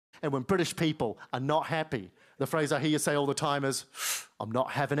And when British people are not happy, the phrase I hear you say all the time is, I'm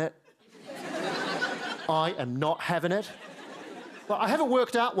not having it. I am not having it. Well, I haven't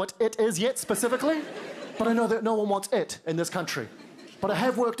worked out what it is yet specifically, but I know that no one wants it in this country. But I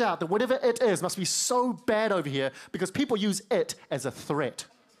have worked out that whatever it is must be so bad over here because people use it as a threat.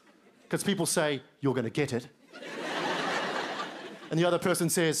 Because people say, you're going to get it. And the other person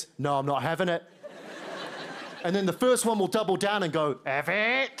says, no, I'm not having it. And then the first one will double down and go, have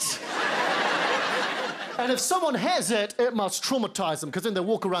it. And if someone has it, it must traumatize them, because then they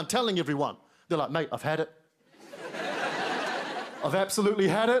walk around telling everyone. They're like, mate, I've had it. I've absolutely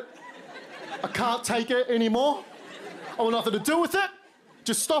had it. I can't take it anymore. I want nothing to do with it.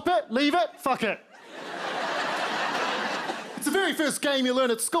 Just stop it, leave it, fuck it. It's the very first game you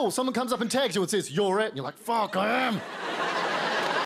learn at school. Someone comes up and tags you and says, you're it. And you're like, fuck, I am.